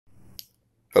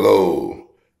Hello,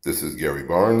 this is Gary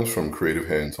Barnes from Creative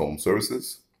Hands Home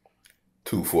Services.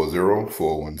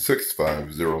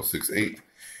 240-416-5068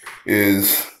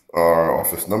 is our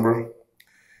office number.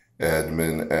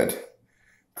 Admin at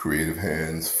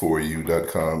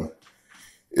creativehands4u.com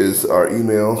is our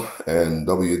email, and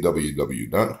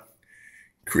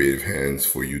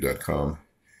www.creativehands4u.com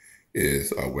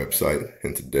is our website.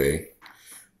 And today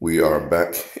we are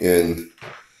back in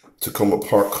Tacoma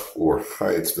Park or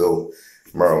Hyattsville,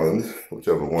 Maryland,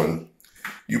 whichever one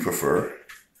you prefer.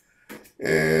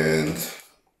 And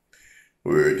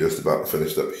we're just about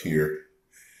finished up here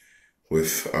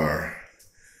with our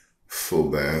full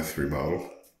bath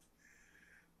remodel.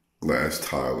 Glass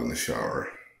tile in the shower.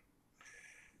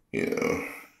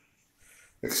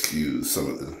 Excuse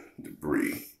some of the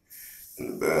debris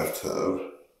in the bathtub.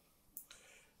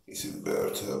 You see the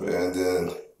bathtub, and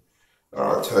then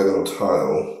our octagonal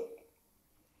tile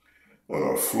on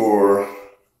our floor.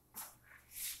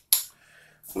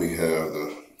 We have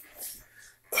the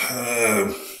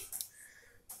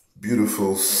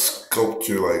beautiful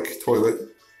sculpture-like toilet,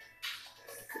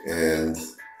 and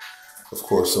of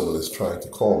course someone is trying to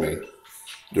call me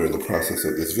during the process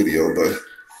of this video, but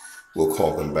we'll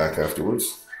call them back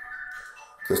afterwards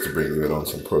just to bring you in on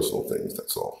some personal things,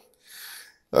 that's all.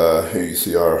 Here you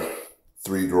see our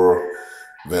 3-drawer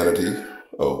vanity.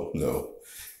 Oh no,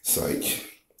 psych.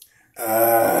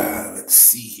 Let's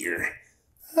see here.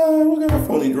 We got a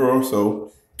phony drawer,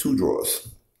 so 2 drawers.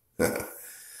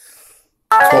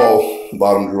 Tall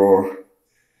bottom drawer,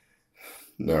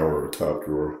 narrower top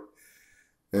drawer,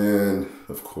 and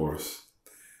of course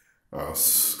our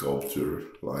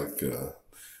sculpture-like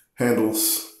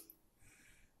handles,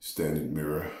 standing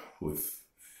mirror with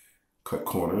cut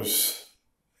corners,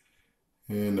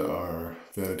 and our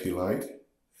vanity light. A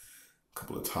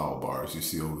couple of towel bars you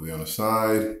see over there on the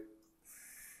side.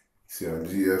 See our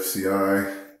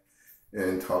GFCI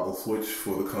and toggle switch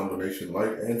for the combination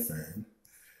light and fan.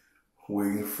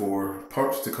 Waiting for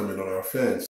parts to come in on our fence.